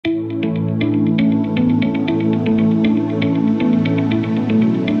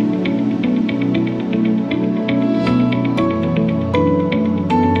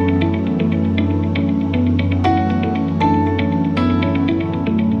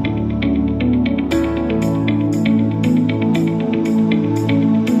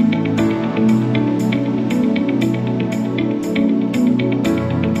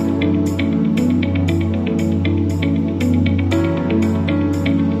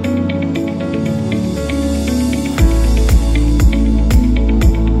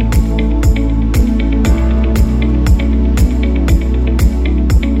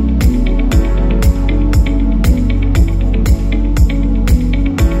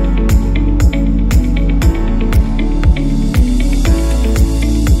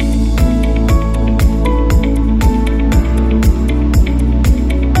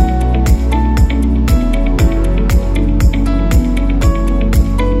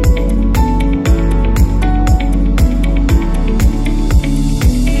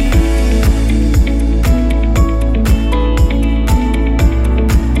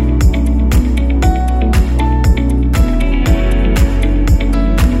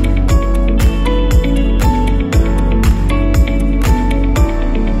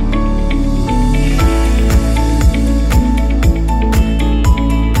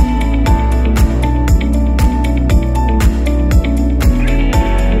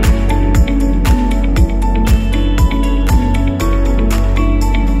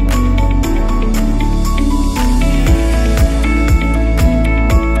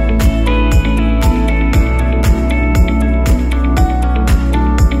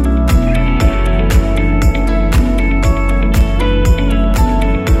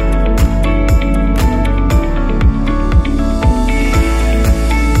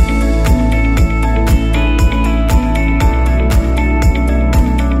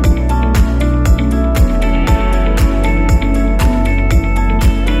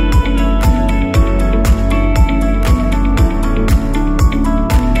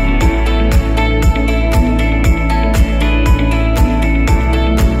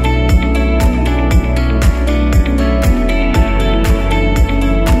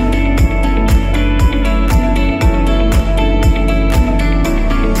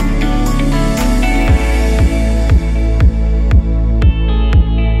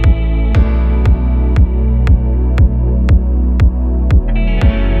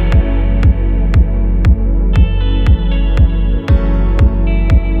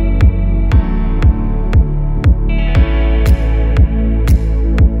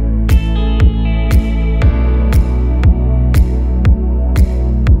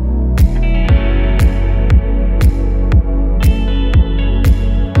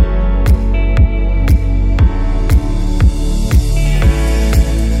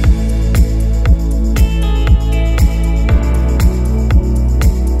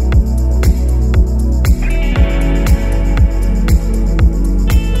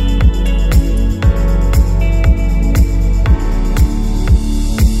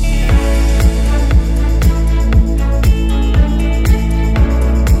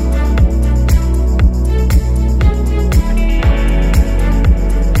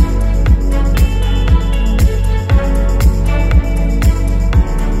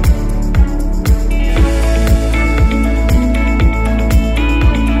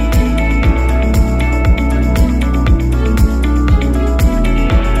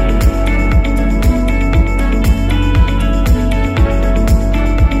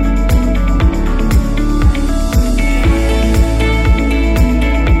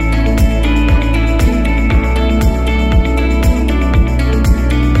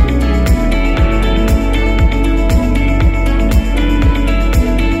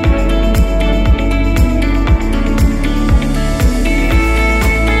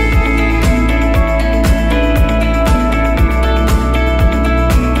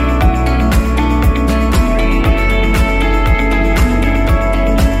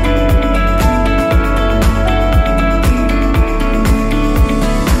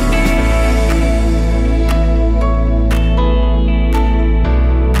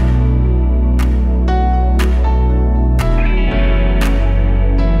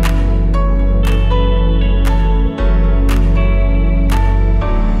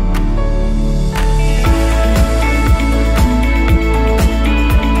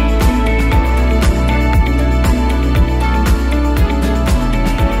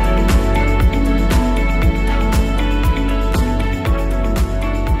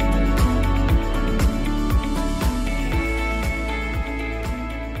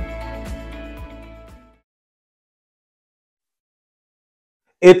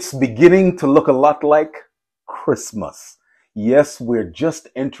It's beginning to look a lot like Christmas. Yes, we're just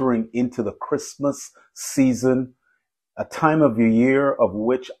entering into the Christmas season, a time of the year of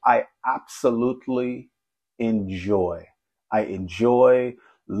which I absolutely enjoy. I enjoy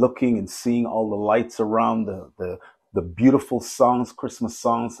looking and seeing all the lights around the beautiful songs, Christmas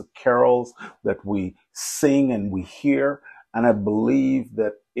songs, the carols that we sing and we hear. And I believe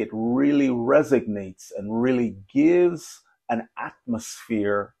that it really resonates and really gives an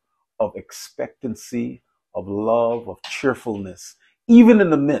atmosphere of expectancy, of love, of cheerfulness, even in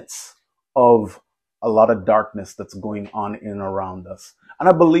the midst of a lot of darkness that's going on in and around us. And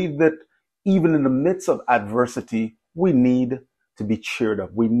I believe that even in the midst of adversity, we need to be cheered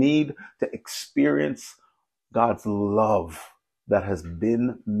up. We need to experience God's love that has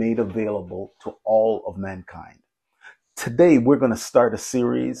been made available to all of mankind. Today, we're going to start a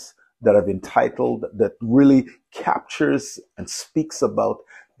series that I've entitled that really captures and speaks about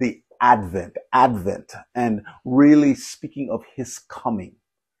the Advent, and really speaking of his coming.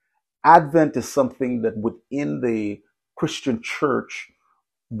 Advent is something that within the Christian church,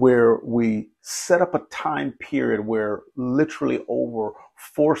 where we set up a time period where literally over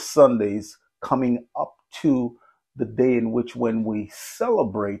 4 Sundays coming up to the day in which when we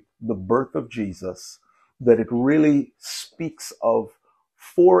celebrate the birth of Jesus, that it really speaks of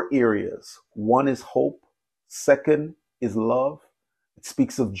 4 areas. One is hope. Second is love. It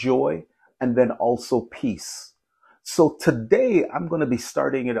speaks of joy, and then also peace. So today I'm going to be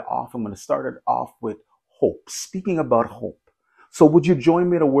starting it off. I'm going to start it off with hope, speaking about hope. So would you join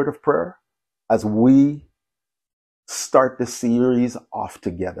me in a word of prayer as we start this series off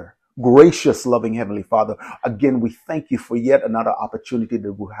together? Gracious, loving Heavenly Father, again, we thank you for yet another opportunity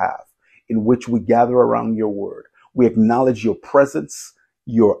that we have in which we gather around your word. We acknowledge your presence,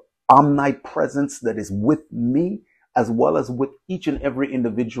 your omnipresence that is with me, as well as with each and every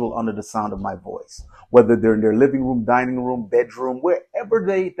individual under the sound of my voice. Whether they're in their living room, dining room, bedroom, wherever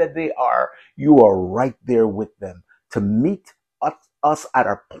they are, you are right there with them to meet us at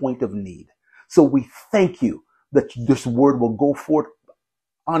our point of need. So we thank you that this word will go forth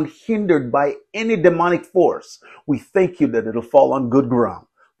unhindered by any demonic force. We thank you that it'll fall on good ground.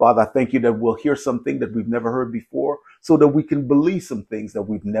 Father, I thank you that we'll hear something that we've never heard before so that we can believe some things that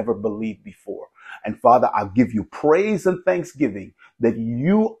we've never believed before. And Father, I give you praise and thanksgiving that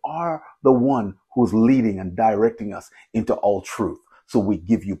you are the one who's leading and directing us into all truth. So we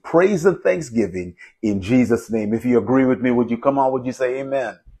give you praise and thanksgiving in Jesus' name. If you agree with me, would you come on? Would you say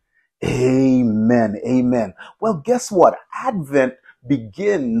amen? Amen. Amen. Well, guess what? Advent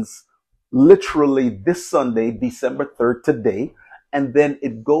begins literally this Sunday, December 3rd, today. And then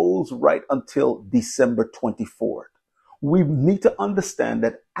it goes right until December 24th. We need to understand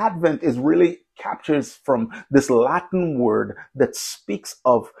that Advent is really captures from this Latin word that speaks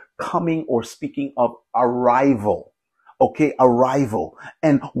of coming or speaking of arrival. Okay, arrival.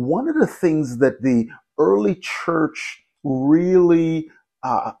 And one of the things that the early church really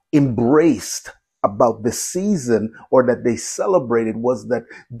embraced about the season, or that they celebrated, was that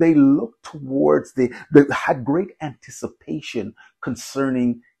they looked towards they had great anticipation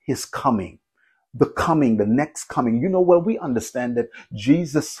concerning his coming, the next coming. You know, well, we understand that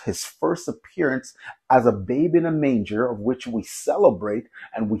Jesus, his first appearance as a babe in a manger, of which we celebrate,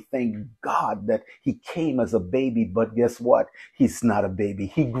 and we thank God that he came as a baby. But guess what? He's not a baby.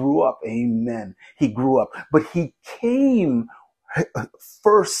 He grew up. Amen. He grew up, but he came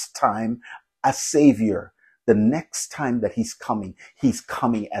first time as Savior. The next time that he's coming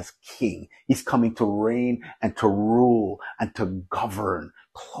as King. He's coming to reign and to rule and to govern.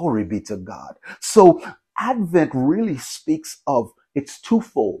 Glory be to God. So Advent really speaks of, it's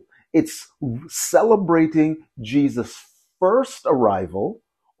twofold. It's celebrating Jesus' first arrival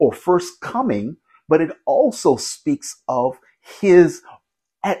or first coming, but it also speaks of his,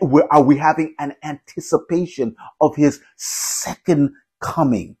 are we having an anticipation of his second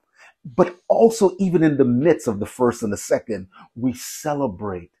coming? But also, even in the midst of the first and the second, we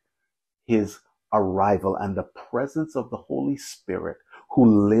celebrate his arrival and the presence of the Holy Spirit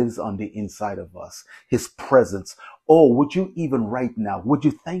who lives on the inside of us. His presence. Oh, would you even right now, would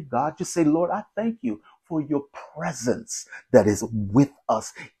you thank God? Just say, Lord, I thank you for your presence that is with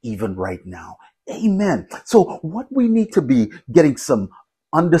us even right now. Amen. So what we need to be getting some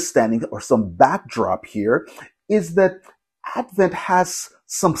understanding or some backdrop here is that Advent has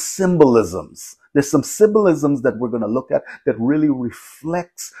some symbolisms. There's some symbolisms that we're going to look at that really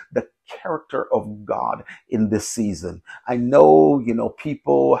reflects the character of God in this season. I know,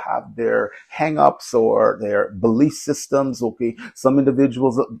 people have their hang-ups or their belief systems. Okay. Some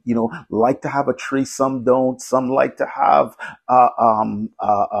individuals, like to have a tree. Some don't. Some like to have,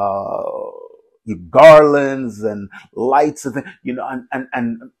 garlands and lights and,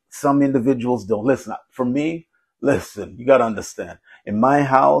 and some individuals don't. Listen, for me, listen, you got to understand, in my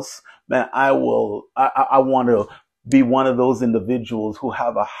house, man, I want to be one of those individuals who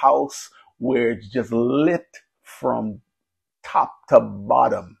have a house where it's just lit from top to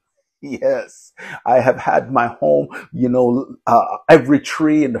bottom. Yes, I have had my home, every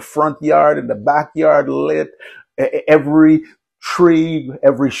tree in the front yard, in the backyard lit, every tree,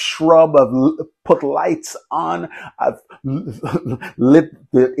 every shrub, I've put lights on. I've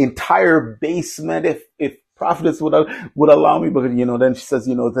lit the entire basement. If prophetess would allow me, but then she says,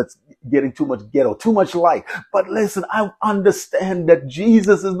 that's getting too much ghetto, too much light. But listen, I understand that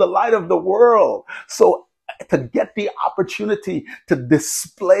Jesus is the light of the world. So to get the opportunity to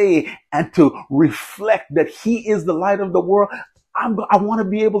display and to reflect that he is the light of the world, I want to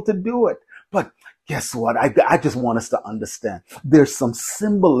be able to do it. But guess what? I just want us to understand there's some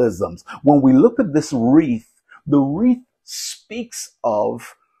symbolisms. When we look at this wreath, the wreath speaks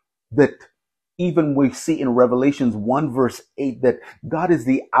of that. Even we see in Revelations 1 verse 8 that God is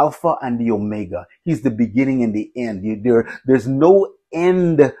the Alpha and the Omega. He's the beginning and the end. There's no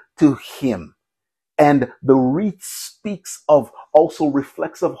end to him. And the wreath speaks of, also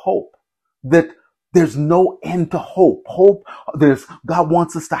reflects of hope, that there's no end to hope. God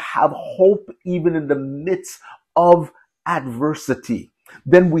wants us to have hope even in the midst of adversity.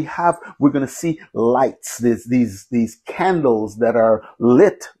 Then we're going to see lights. There's these candles that are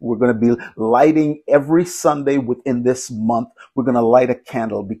lit. We're going to be lighting every Sunday within this month. We're going to light a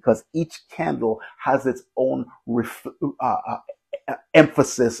candle because each candle has its own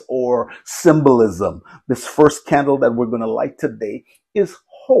emphasis or symbolism. This first candle that we're going to light today is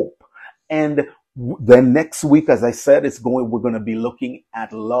hope. And then next week, as I said, we're going to be looking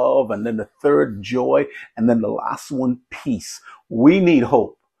at love, and then the third, joy, and then the last one, peace. We need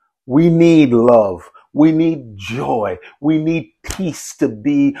hope. We need love. We need joy. We need peace to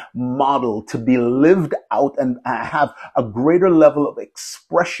be modeled, to be lived out, and have a greater level of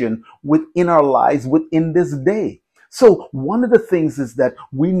expression within our lives within this day. So one of the things is that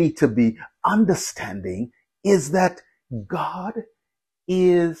we need to be understanding is that God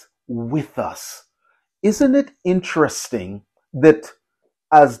is with us. Isn't it interesting that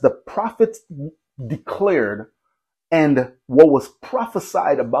as the prophets declared and what was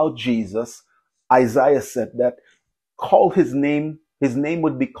prophesied about Jesus, Isaiah said that his name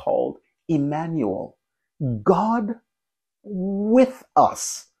would be called Emmanuel, God with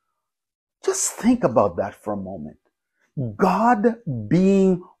us. Just think about that for a moment. God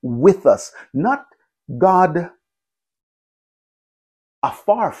being with us, not God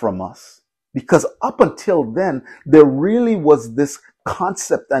afar from us, because up until then, there really was this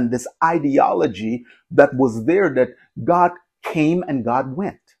concept and this ideology that was there that God came and God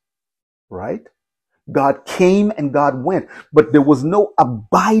went, right? God came and God went, but there was no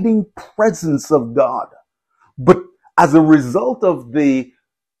abiding presence of God. But as a result of the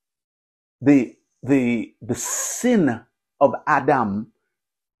sin of Adam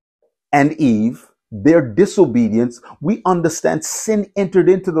and Eve, their disobedience, we understand sin entered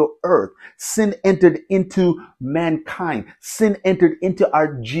into the earth. Sin entered into mankind. Sin entered into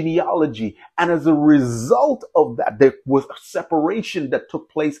our genealogy. And as a result of that, there was a separation that took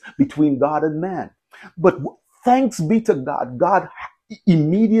place between God and man. But thanks be to God, God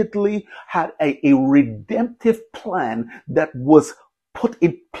immediately had a redemptive plan that was put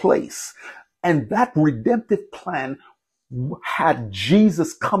in place. And that redemptive plan had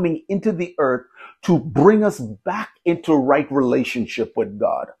Jesus coming into the earth to bring us back into right relationship with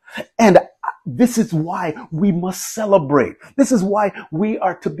God. And this is why we must celebrate. This is why we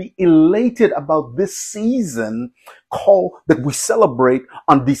are to be elated about this season that we celebrate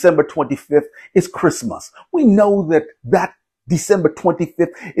on December 25th is Christmas. We know that December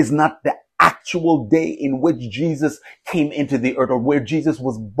 25th is not the actual day in which Jesus came into the earth or where Jesus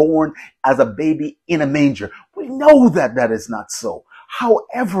was born as a baby in a manger. We know that is not so.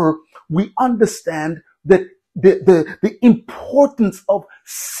 However, we understand that the importance of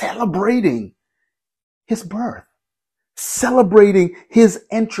celebrating his birth, celebrating his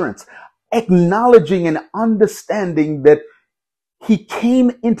entrance, acknowledging and understanding that he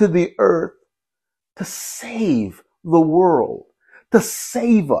came into the earth to save the world, to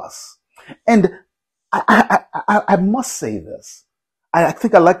save us. And I must say this. I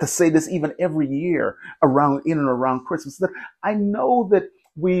think I like to say this even every year in and around Christmas, that I know that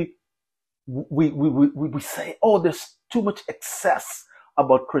we we say, oh, there's too much excess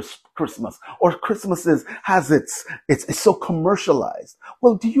about Christmas, or Christmas it's so commercialized.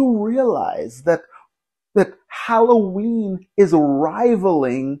 Well, do you realize that Halloween is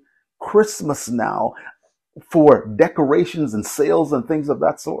rivaling Christmas now for decorations and sales and things of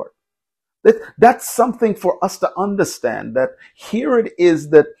that sort? That's something for us to understand, that here it is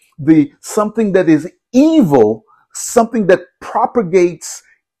that something that is evil, something that propagates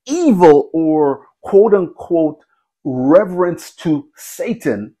evil or quote unquote reverence to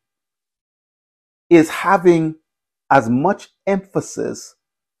Satan, is having as much emphasis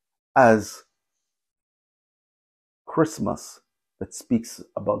as Christmas that speaks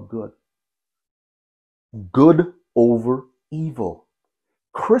about good. Good over evil.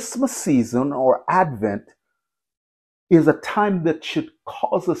 Christmas season or Advent is a time that should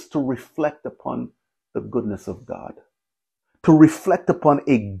cause us to reflect upon the goodness of God, to reflect upon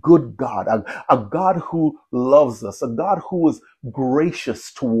a good God, a God who loves us, a God who is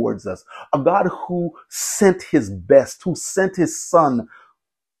gracious towards us, a God who sent his best, who sent his son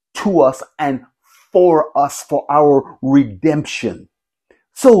to us and for us, for our redemption.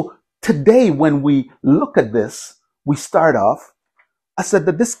 So today, when we look at this, we start off, I said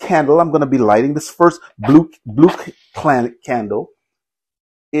that this candle I'm going to be lighting, this first blue candle,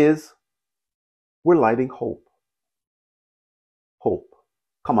 is we're lighting hope. Hope.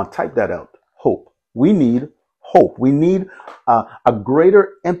 Come on, type that out. Hope. We need hope. We need a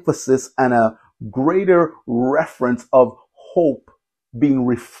greater emphasis and a greater reference of hope being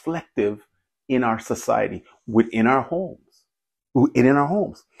reflective in our society, within our homes. Within our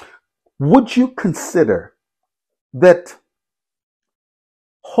homes. Would you consider that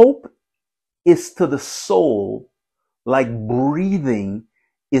hope is to the soul like breathing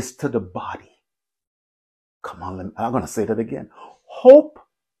is to the body? Come on, I'm going to say that again. Hope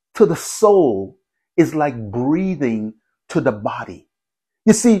to the soul is like breathing to the body.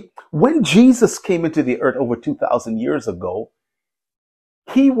 You see, when Jesus came into the earth over 2,000 years ago,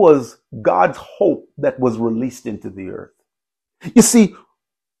 he was God's hope that was released into the earth. You see,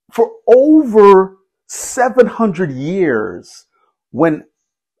 for over 700 years, when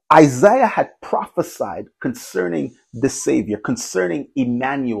Isaiah had prophesied concerning the Savior, concerning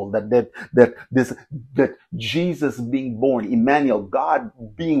Emmanuel, that Jesus being born, Emmanuel, God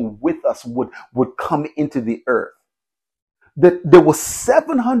being with us, would come into the earth. That there was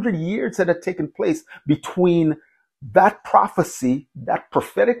 700 years that had taken place between that prophecy, that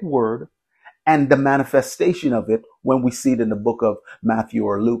prophetic word, and the manifestation of it when we see it in the book of Matthew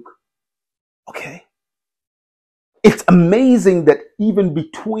or Luke. Okay. It's amazing that even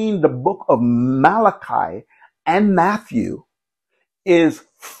between the book of Malachi and Matthew is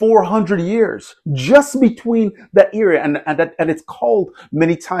 400 years, just between that area. And it's called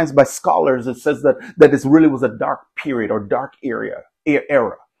many times by scholars, it says that it really was a dark period or dark era.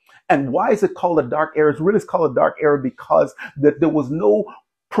 And why is it called a dark era? It's called a dark era because there was no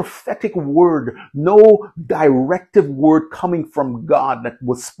prophetic word, no directive word coming from God that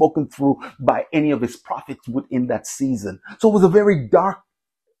was spoken through by any of his prophets within that season. So it was a very dark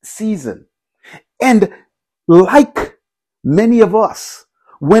season. And like many of us,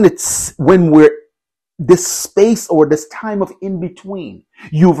 when we're this space or this time of in between,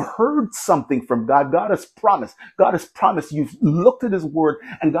 you've heard something from God. God has promised, you've looked at his word,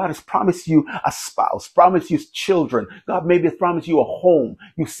 and God has promised you a spouse, promised you children. God maybe has promised you a home.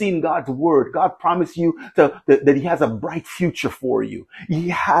 You've seen God's word. God promised you that he has a bright future for you. He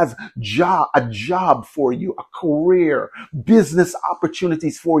has a job for you, a career, business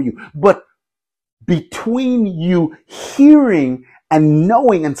opportunities for you. But between you hearing and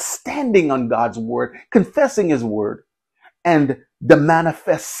knowing and standing on God's word, confessing his word, and the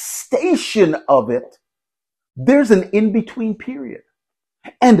manifestation of it, there's an in-between period.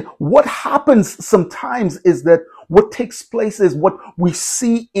 And what happens sometimes is that what takes place is what we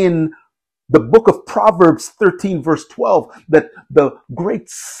see in the book of Proverbs 13 verse 12, that the great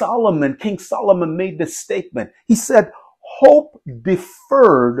Solomon, King Solomon, made this statement. He said, hope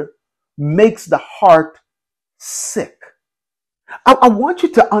deferred makes the heart sick. I want you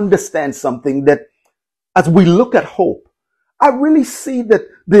to understand something, that as we look at hope, I really see that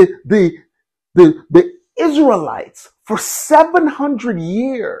the Israelites for 700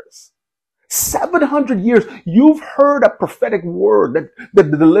 years, you've heard a prophetic word that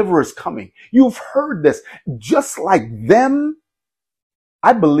the deliverer is coming. You've heard this. Just like them,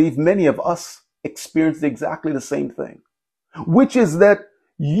 I believe many of us experienced exactly the same thing, which is that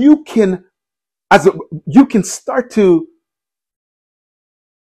you can start to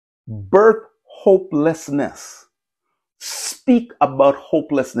birth hopelessness, speak about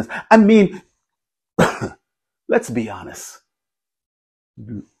hopelessness. I mean, let's be honest.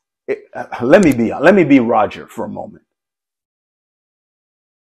 Let me be Roger for a moment.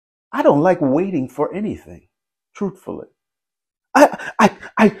 I don't like waiting for anything, truthfully.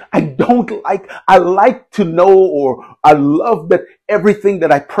 I don't like, I like to know, or I love that everything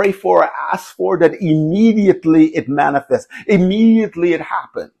that I pray for, I ask for, that immediately it manifests. Immediately it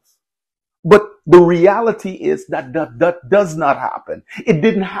happens. But the reality is that does not happen. It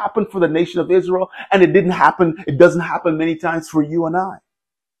didn't happen for the nation of Israel, and it doesn't happen many times for you and I.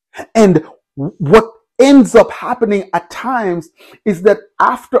 And what ends up happening at times is that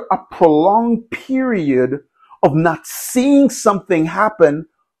after a prolonged period of not seeing something happen,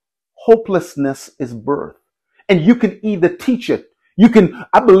 hopelessness is birthed. And you can either teach it.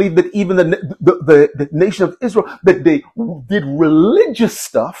 I believe that even the nation of Israel, that they did religious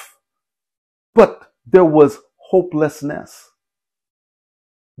stuff, but there was hopelessness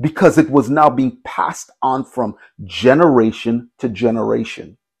because it was now being passed on from generation to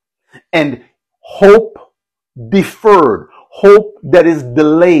generation. And hope deferred, hope that is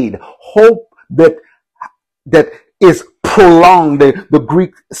delayed, hope that is prolonged. The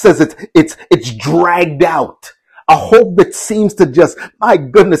Greek says it's dragged out. A hope that seems to just, my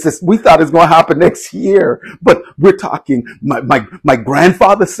goodness, we thought it's going to happen next year, but we're talking, my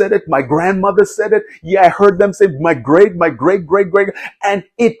grandfather said it, my grandmother said it. Yeah, I heard them say my great, and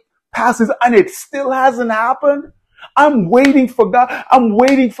it passes and it still hasn't happened. I'm waiting for God. I'm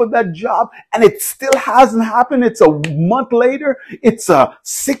waiting for that job, and it still hasn't happened. It's a month later. It's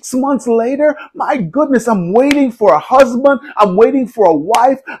 6 months later. My goodness, I'm waiting for a husband. I'm waiting for a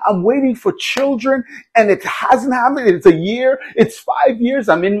wife. I'm waiting for children, and it hasn't happened. It's a year. It's 5 years.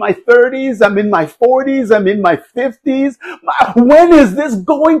 I'm in my 30s. I'm in my 40s. I'm in my 50s. When is this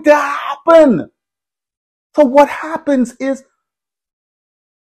going to happen? So what happens is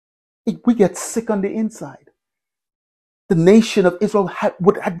we get sick on the inside. The nation of Israel had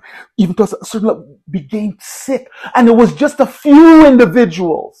even to a certain level, became sick. And it was just a few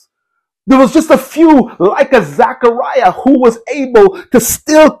individuals. There was just a few, like a Zechariah, who was able to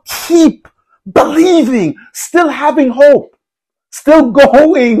still keep believing, still having hope, still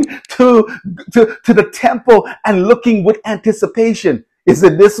going to the temple and looking with anticipation. Is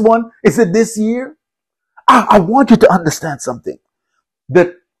it this one? Is it this year? I want you to understand something.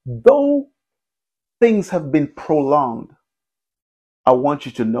 That though things have been prolonged, I want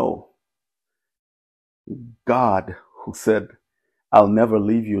you to know God, who said, I'll never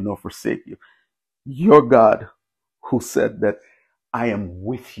leave you nor forsake you. Your God, who said that I am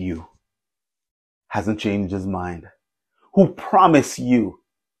with you, hasn't changed his mind. Who promised you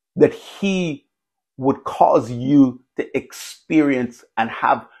that he would cause you to experience and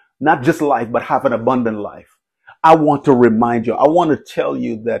have not just life, but have an abundant life. I want to remind you, I want to tell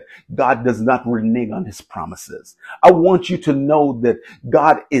you that God does not renege on his promises. I want you to know that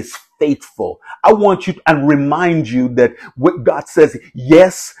God is faithful. I want you to remind you that what God says,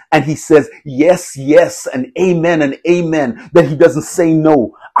 yes, and he says, yes, yes, and amen, that he doesn't say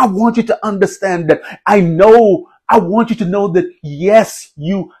no. I want you to understand that I want you to know that yes,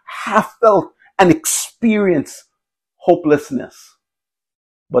 you have felt and experienced hopelessness.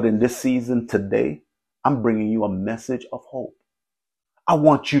 But in this season today, I'm bringing you a message of hope. I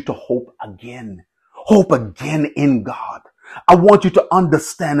want you to hope again in God. I want you to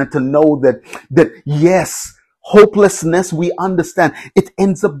understand and to know that yes, hopelessness, we understand, it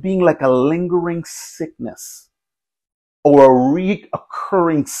ends up being like a lingering sickness or a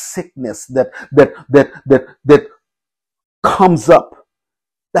reoccurring sickness that comes up.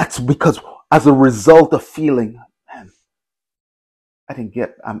 That's because as a result of feeling,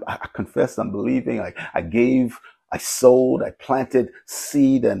 I confess, I'm believing, I gave, I sowed, I planted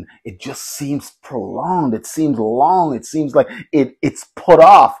seed, and it just seems prolonged. It seems long. It seems like it's put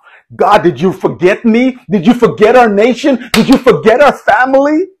off. God, did you forget me? Did you forget our nation? Did you forget our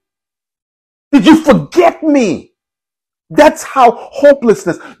family? Did you forget me? That's how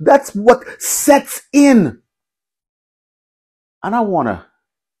hopelessness, that's what sets in. And I want to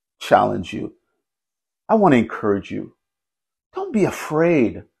challenge you. I want to encourage you. Don't be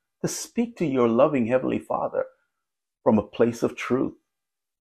afraid to speak to your loving Heavenly Father from a place of truth.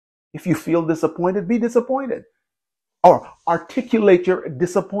 If you feel disappointed, be disappointed. Or articulate your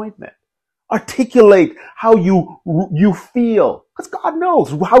disappointment. Articulate how you feel. Because God knows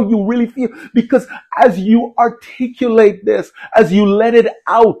how you really feel. Because as you articulate this, as you let it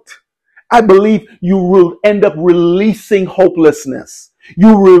out, I believe you will end up releasing hopelessness.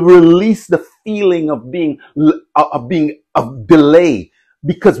 You will release the feeling of delay,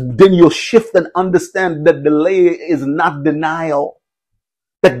 because then you'll shift and understand that delay is not denial.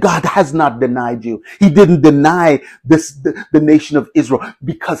 That God has not denied you. He didn't deny the nation of Israel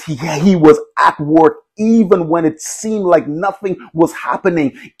because he was at work even when it seemed like nothing was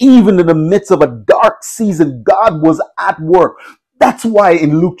happening. Even in the midst of a dark season, God was at work. That's why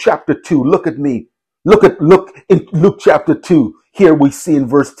in Luke chapter 2, look at me. Look in Luke chapter 2. Here we see in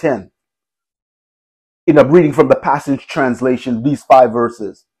verse 10. In a reading from the Passage translation, these 5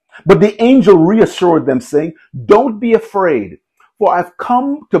 verses. But the angel reassured them, saying, "Don't be afraid, for I've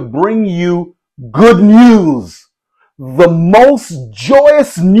come to bring you good news, the most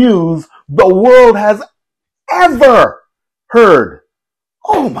joyous news the world has ever heard."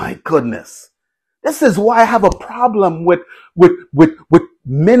 Oh my goodness. This is why I have a problem with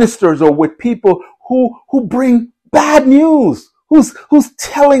ministers or with people who bring bad news. Who's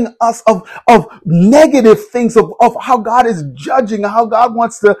telling us of negative things, of how God is judging, how God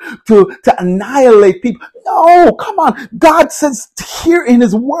wants to annihilate people. No, come on. God says here in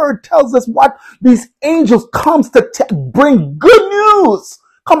his word, tells us what these angels comes to bring good news.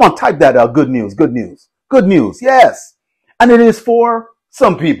 Come on, type that out. Good news, good news, good news. Yes. And it is for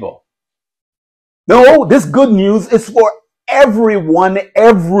some people. No, this good news is for everyone,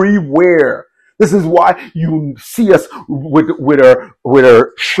 everywhere. This is why you see us with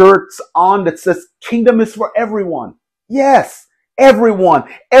our shirts on that says kingdom is for everyone. Yes, everyone,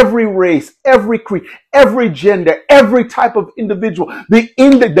 every race, every creed, every gender, every type of individual.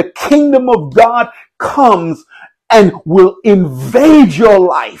 The kingdom of God comes and will invade your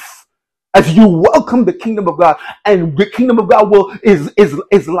life as you welcome the kingdom of God. And the kingdom of God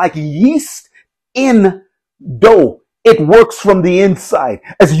is like yeast in dough. It works from the inside.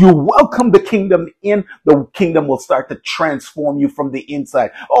 As you welcome the kingdom in, the kingdom will start to transform you from the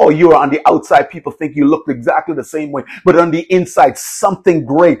inside. Oh, you're on the outside. People think you look exactly the same way, but on the inside, something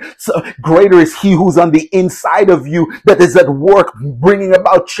great. So greater is he who's on the inside of you that is at work, bringing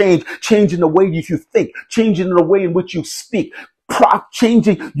about change, changing the way you think, changing the way in which you speak,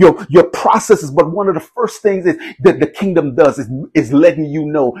 changing your processes. But one of the first things is that the kingdom does is letting you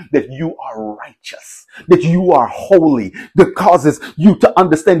know that you are righteous, that you are holy, that causes you to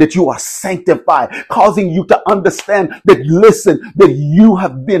understand that you are sanctified, causing you to understand that, listen, that you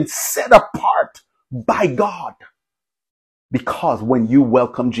have been set apart by God. Because when you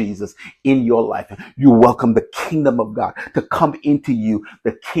welcome Jesus in your life, you welcome the kingdom of God to come into you,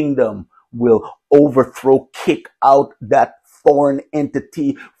 the kingdom will overthrow, kick out that foreign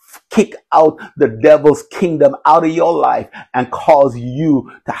entity, kick out the devil's kingdom out of your life and cause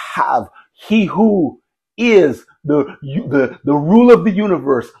you to have he who is the rule of the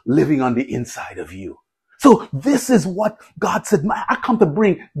universe living on the inside of you. So this is what God said, I come to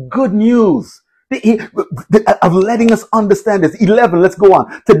bring good news of letting us understand this. 11, let's go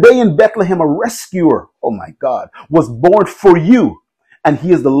on. Today in Bethlehem, a rescuer, oh my God, was born for you. And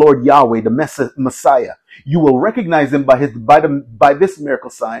he is the Lord Yahweh, the Messiah. You will recognize him by this miracle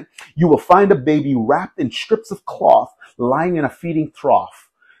sign. You will find a baby wrapped in strips of cloth, lying in a feeding trough.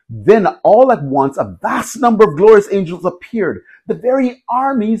 Then all at once, a vast number of glorious angels appeared, the very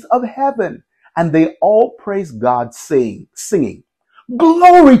armies of heaven. And they all praised God, singing,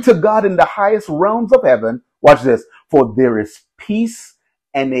 "Glory to God in the highest realms of heaven." Watch this. "For there is peace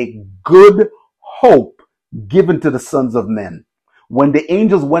and a good hope given to the sons of men." When the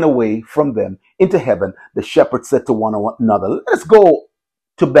angels went away from them into heaven, the shepherds said to one another, "Let us go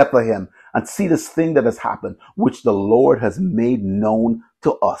to Bethlehem and see this thing that has happened, which the Lord has made known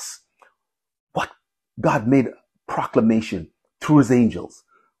to us." What? God made a proclamation through his angels.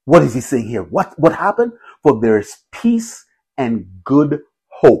 What is he saying here? What happened? "For there is peace and good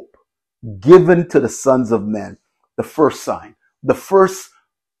hope given to the sons of men." The first sign, the first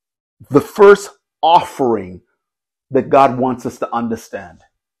offering that God wants us to understand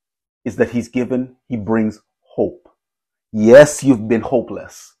is that he brings hope. Yes, you've been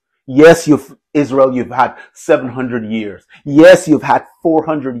hopeless. Yes, Israel, you've had 700 years. Yes, you've had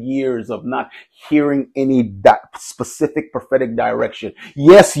 400 years of not hearing any specific prophetic direction.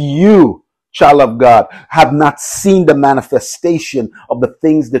 Yes, you, child of God, have not seen the manifestation of the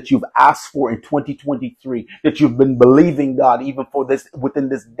things that you've asked for in 2023, that you've been believing God even for this, within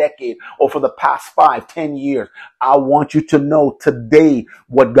this decade or for the past 5-10 years. I want you to know today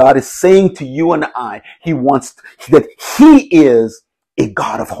what God is saying to you and I. He wants that he is a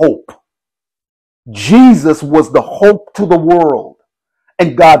God of hope. Jesus was the hope to the world.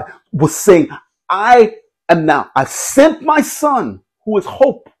 And God was saying, I've sent my son who is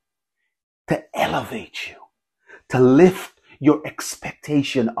hope to elevate you, to lift your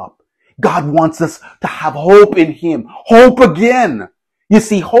expectation up. God wants us to have hope in him, hope again. You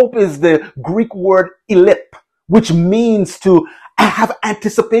see, hope is the Greek word elip, which means to have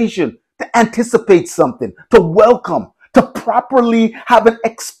anticipation, to anticipate something, to welcome, to properly have an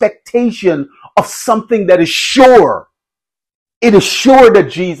expectation of something that is sure. It is sure that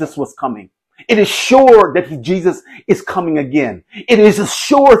Jesus was coming. It is sure that Jesus is coming again. It is a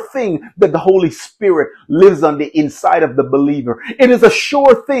sure thing that the Holy Spirit lives on the inside of the believer. It is a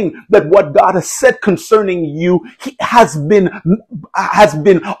sure thing that what God has said concerning you has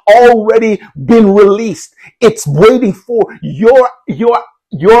already been released. It's waiting for your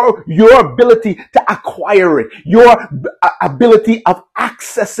ability to acquire it, your ability of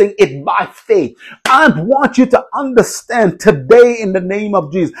accessing it by faith. I want you to understand today in the name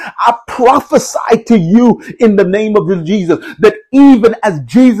of Jesus. I prophesy to you in the name of Jesus that even as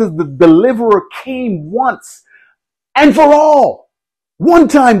Jesus the deliverer came once and for all, one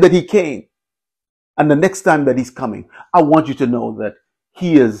time that he came and the next time that he's coming, I want you to know that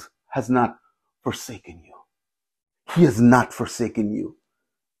he has not forsaken you. He has not forsaken you.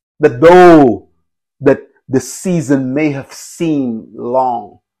 That though that the season may have seemed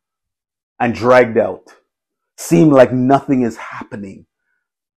long and dragged out, seem like nothing is happening,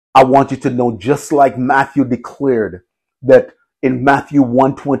 I want you to know, just like Matthew declared that in Matthew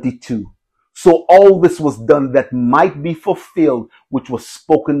 1:22, so all this was done that might be fulfilled, which was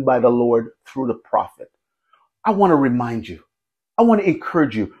spoken by the Lord through the prophet. I want to remind you, I want to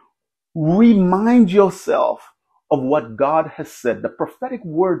encourage you, remind yourself of what God has said, the prophetic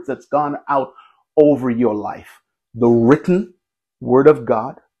words that's gone out over your life, the written word of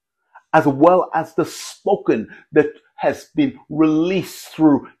God, as well as the spoken that has been released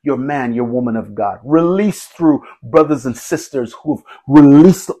through your man, your woman of God, released through brothers and sisters who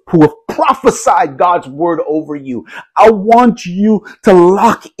have prophesied God's word over you. I want you to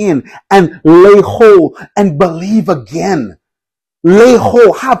lock in and lay hold and believe again. Lay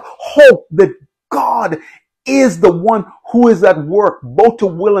hold, have hope that God is the one who is at work, both to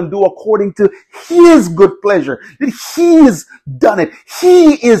will and do according to his good pleasure. That he has done it.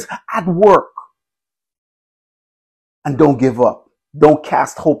 He is at work. And don't give up. Don't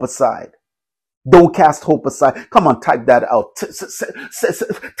cast hope aside. Don't cast hope aside. Come on, type that out.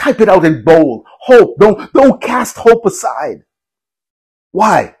 Type it out in bold. Hope. Don't cast hope aside.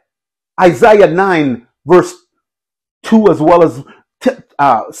 Why? Isaiah 9 verse 2 as well as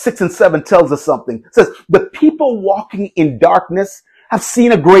 6 and 7 tells us something. It says, the people walking in darkness have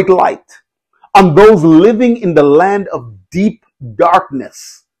seen a great light. On those living in the land of deep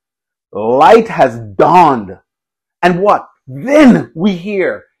darkness, light has dawned. And what? Then we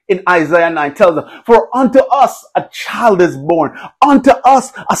hear in Isaiah 9 tells us, for unto us a child is born, unto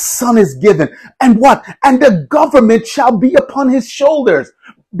us a son is given. And what? And the government shall be upon his shoulders.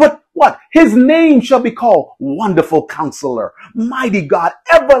 But what? His name shall be called Wonderful Counselor, Mighty God,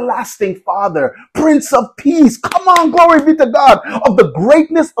 Everlasting Father, Prince of Peace. Come on, glory be to God. Of the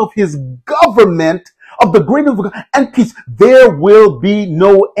greatness of his government, of the greatness of God and peace, there will be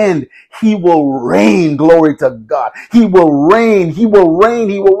no end. He will reign, glory to God. He will reign, he will reign,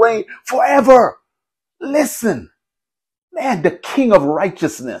 he will reign forever. Listen, man, the King of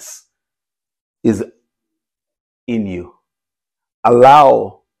righteousness is in you.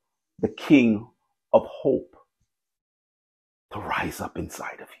 Allow the King of hope to rise up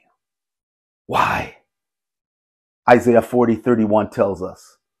inside of you. Why? Isaiah 40:31 tells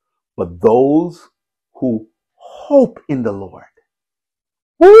us, but those who hope in the Lord,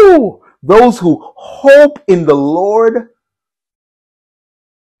 those who hope in the Lord,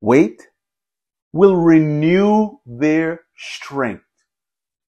 wait, will renew their strength.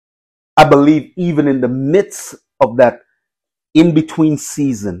 I believe even in the midst of that in-between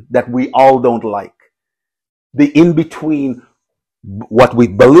season that we all don't like, the in-between what we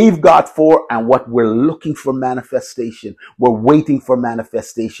believe God for and what we're looking for manifestation, we're waiting for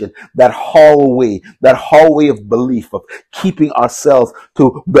manifestation, that hallway of belief, of keeping ourselves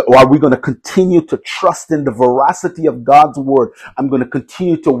to, are we going to continue to trust in the veracity of God's word? I'm going to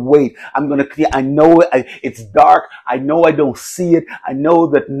continue to wait. I know it's dark. I know I don't see it. I know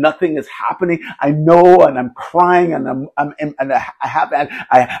that nothing is happening. I know, and I'm crying, and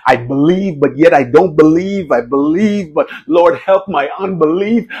I believe, but yet I don't believe. I believe, but Lord, help my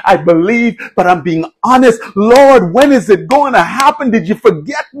unbelief. I believe, but I'm being honest. Lord, when is it going to happen? Did you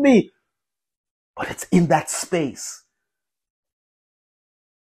forget me? But it's in that space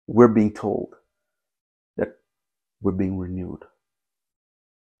we're being told that we're being renewed.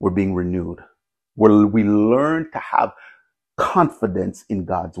 We're being renewed. Where we learn to have confidence in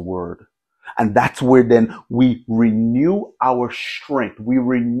God's word. And that's where then we renew our strength. We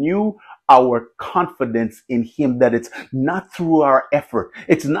renew our confidence in him, that it's not through our effort.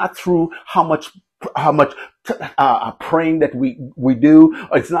 It's not through how much praying that we do.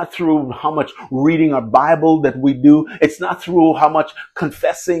 It's not through how much reading our Bible that we do. It's not through how much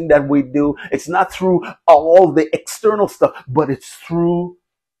confessing that we do. It's not through all the external stuff, but it's through,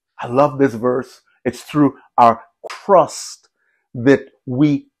 I love this verse, it's through our trust that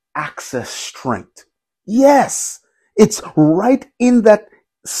we access strength. Yes, it's right in that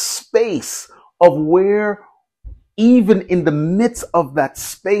space of where, even in the midst of that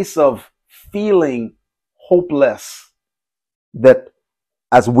space of feeling hopeless, that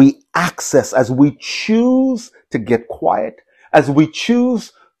as we choose to get quiet, as we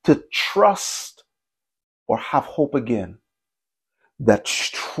choose to trust or have hope again, that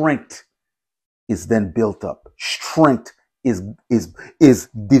strength is then built up. Strength is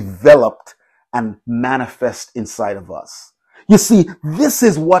developed and manifest inside of us. You see, this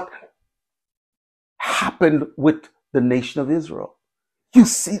is what happened with the nation of Israel. You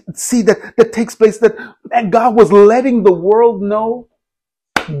see that takes place, that God was letting the world know,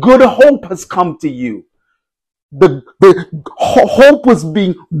 good hope has come to you. The hope was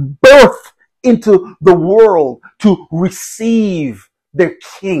being birthed into the world to receive their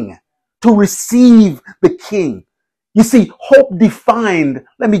king, to receive the king. You see, hope defined,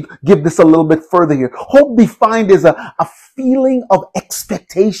 let me give this a little bit further here. Hope defined is a feeling of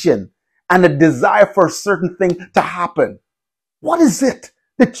expectation and a desire for a certain thing to happen. What is it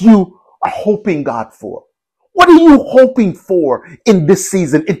that you are hoping God for? What are you hoping for in this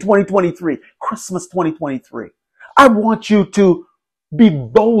season, in 2023, Christmas 2023? I want you to be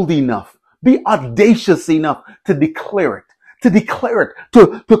bold enough, be audacious enough to declare it,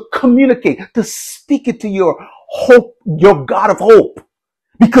 to communicate, to speak it to your hope, your God of hope,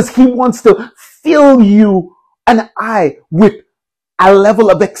 because he wants to fill you and I with a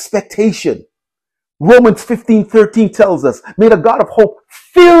level of expectation. Romans 15:13 tells us, may the God of hope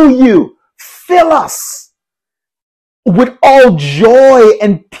fill us with all joy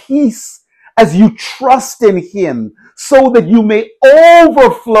and peace as you trust in him, so that you may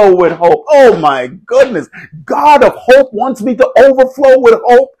overflow with hope. Oh my goodness. God of hope wants me to overflow with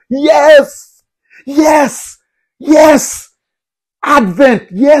hope. Yes. Yes. Yes. Advent.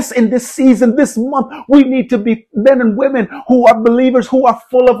 Yes. In this season, this month, we need to be men and women who are believers, who are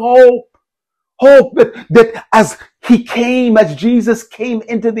full of hope. Hope that as Jesus came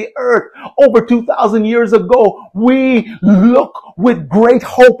into the earth over 2,000 years ago, we look with great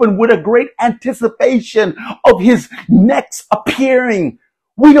hope and with a great anticipation of his next appearing.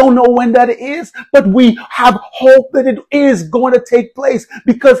 We don't know when that is, but we have hope that it is going to take place,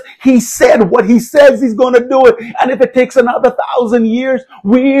 because he said what he says he's going to do it. And if it takes another 1,000 years,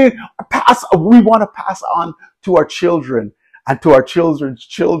 we want to pass on to our children and to our children's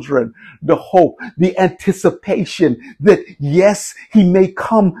children the hope, the anticipation that yes, he may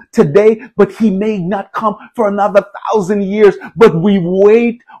come today, but he may not come for another 1,000 years. But we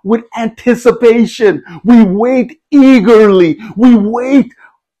wait with anticipation. We wait eagerly. We wait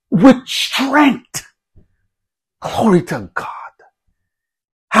with strength. Glory to God.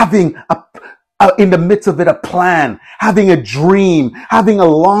 Having in the midst of it, a plan, having a dream, having a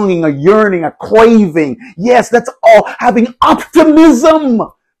longing, a yearning, a craving. Yes, that's all. Having optimism.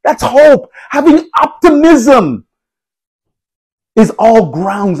 That's hope. Having optimism is all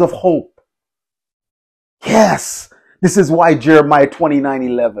grounds of hope. Yes. This is why Jeremiah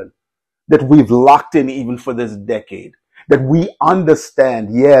 29:11, that we've locked in even for this decade. That we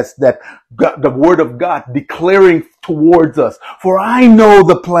understand, yes, that God, the word of God declaring towards us, for I know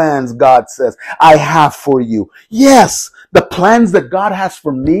the plans, God says, I have for you. Yes, the plans that God has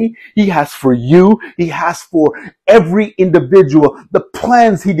for me, he has for you, he has for every individual. The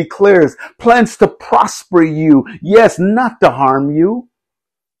plans he declares, plans to prosper you, yes, not to harm you,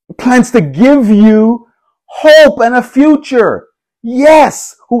 plans to give you hope and a future.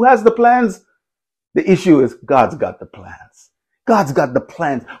 Yes, who has the plans? The issue is God's got the plans. God's got the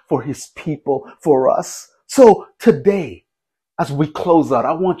plans for his people, for us. So today, as we close out,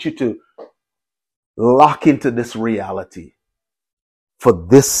 I want you to lock into this reality for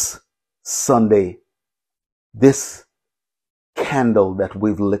this Sunday, this candle that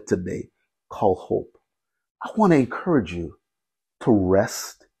we've lit today called hope. I want to encourage you to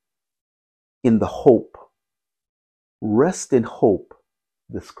rest in the hope. Rest in hope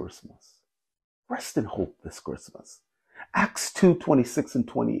this Christmas. Rest in hope this Christmas. Acts 2:26 and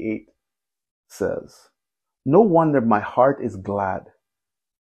 28 says, no wonder my heart is glad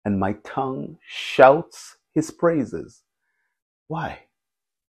and my tongue shouts his praises. Why?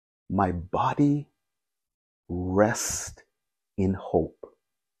 My body rests in hope.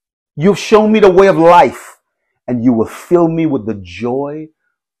 You've shown me the way of life, and you will fill me with the joy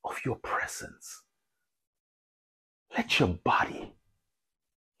of your presence. Let your body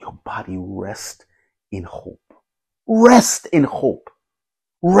rest in hope. Rest in hope.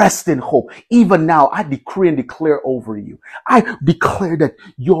 Rest in hope. Even now, I decree and declare over you. I declare that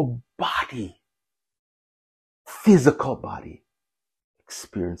your body, physical body,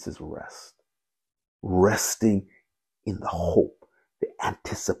 experiences rest. Resting in the hope, the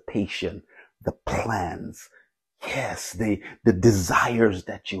anticipation, the plans. Yes, the desires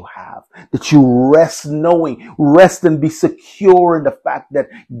that you have, that you rest knowing, rest and be secure in the fact that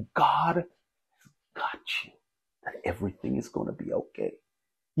God got you, that everything is going to be okay.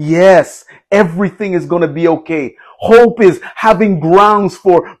 Yes, everything is going to be okay. Hope is having grounds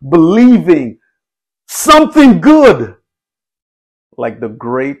for believing something good. Like the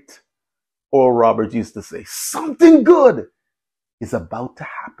great Oral Roberts used to say, something good is about to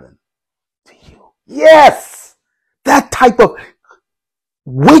happen to you. Yes, that type of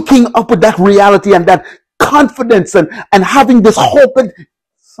waking up with that reality and that confidence and having this hope that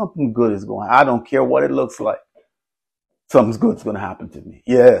something good is going to happen. I don't care what it looks like. Something good's going to happen to me.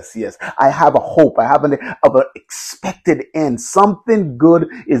 Yes, yes. I have a hope. I have an expected end. Something good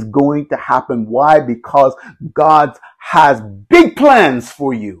is going to happen. Why? Because God has big plans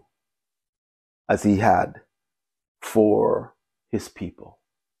for you, as he had for his people.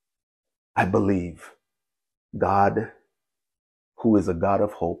 I believe God, who is a God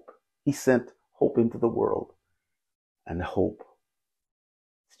of hope, he sent hope into the world. And hope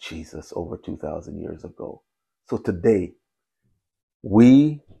is Jesus over 2,000 years ago. So today,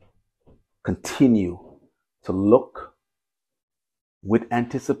 we continue to look with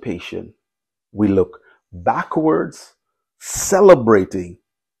anticipation. We look backwards, celebrating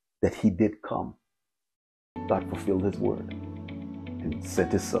that he did come. God fulfilled his word and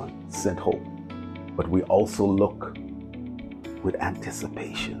sent his son, sent hope. But we also look with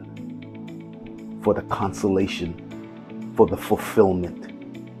anticipation for the consolation, for the fulfillment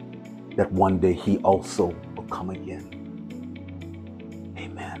that one day he also will come again.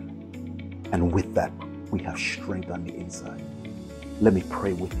 Amen. And with that, we have strength on the inside. Let me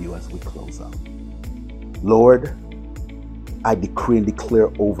pray with you as we close out. Lord, I decree and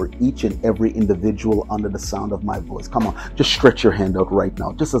declare over each and every individual under the sound of my voice. Come on, just stretch your hand out right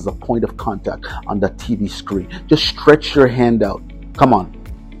now, just as a point of contact on the TV screen. Just stretch your hand out. Come on.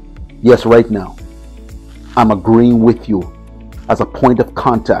 Yes, right now. I'm agreeing with you as a point of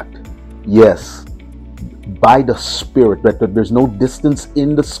contact. Yes, by the Spirit, that there's no distance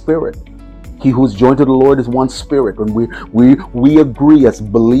in the Spirit. He who's joined to the Lord is one spirit. When we agree as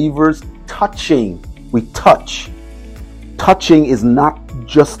believers, we touch. Touching is not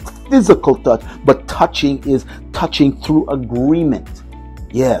just physical touch, but touching is touching through agreement.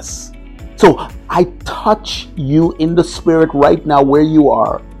 Yes. So I touch you in the Spirit right now where you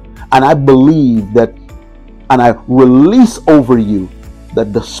are. And I believe that, and I release over you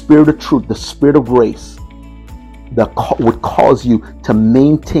that the Spirit of truth, the Spirit of grace, that would cause you to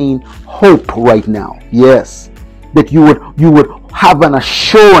maintain hope right now. Yes. That you would have an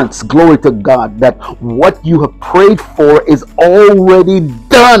assurance, glory to God, that what you have prayed for is already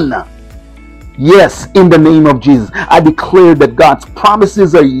done. Yes, in the name of Jesus. I declare that God's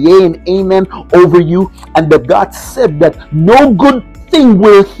promises are yea and amen over you, and that God said that no good thing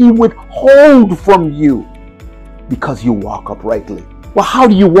will he withhold from you because you walk uprightly. Well, how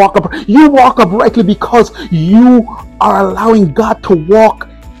do you walk up? You walk uprightly because you are allowing God to walk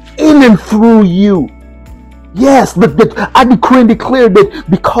in and through you. Yes, but I decree and declare that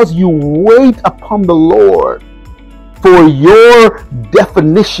because you wait upon the Lord for your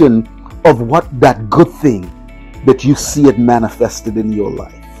definition of what that good thing, that you see it manifested in your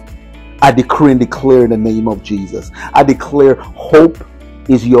life. I decree and declare in the name of Jesus. I declare hope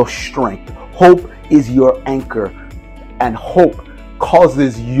is your strength. Hope is your anchor. And hope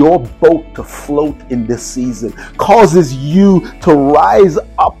causes your boat to float in this season. Causes you to rise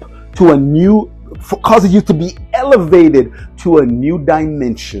up to causes you to be elevated to a new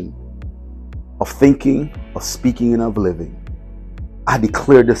dimension of thinking, of speaking, and of living. I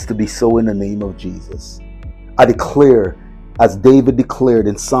declare this to be so in the name of Jesus. I declare, as David declared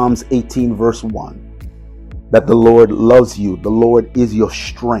in Psalms 18 verse 1, that the Lord loves you. The Lord is your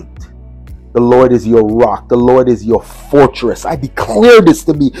strength. The Lord is your rock. The Lord is your fortress. I declare this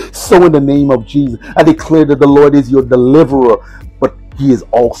to be so in the name of Jesus. I declare that the Lord is your deliverer, but he is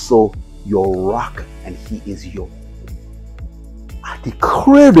also your rock and he is your hope. I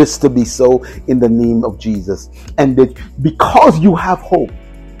declare this to be so in the name of Jesus. And that because you have hope,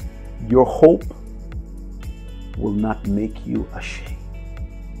 your hope will not make you ashamed.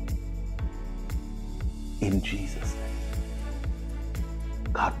 in Jesus'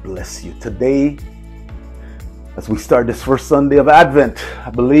 name. God bless you. Today, as we start this first Sunday of Advent, I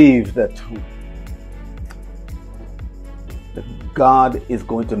believe that God is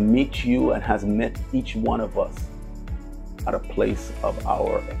going to meet you and has met each one of us at a place of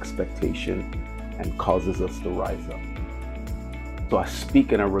our expectation and causes us to rise up. So I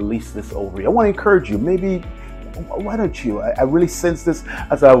speak and I release this over you. I want to encourage you. Maybe, why don't you? I really sense this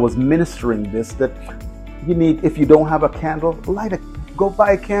as I was ministering this, that you need, if you don't have a candle, light it. Go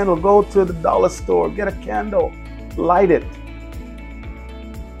buy a candle. Go to the dollar store. Get a candle. Light it.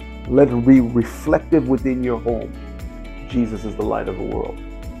 Let it be reflective within your home. Jesus is the light of the world.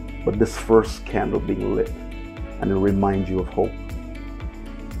 But this first candle being lit, and it reminds you of hope.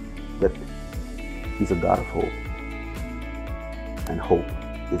 That He's a God of hope. And hope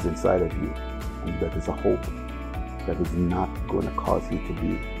is inside of you. And that is a hope that is not going to cause you to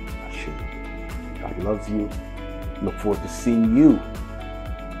be ashamed. God loves you. Look forward to seeing you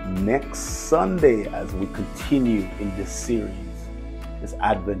next Sunday as we continue in this series, this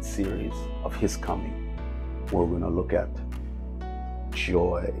Advent series of His coming, where we're going to look at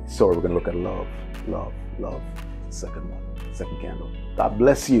joy. Sorry, we're going to look at love. Second candle. God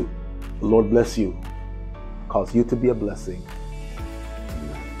bless you. The Lord bless you. Cause you to be a blessing.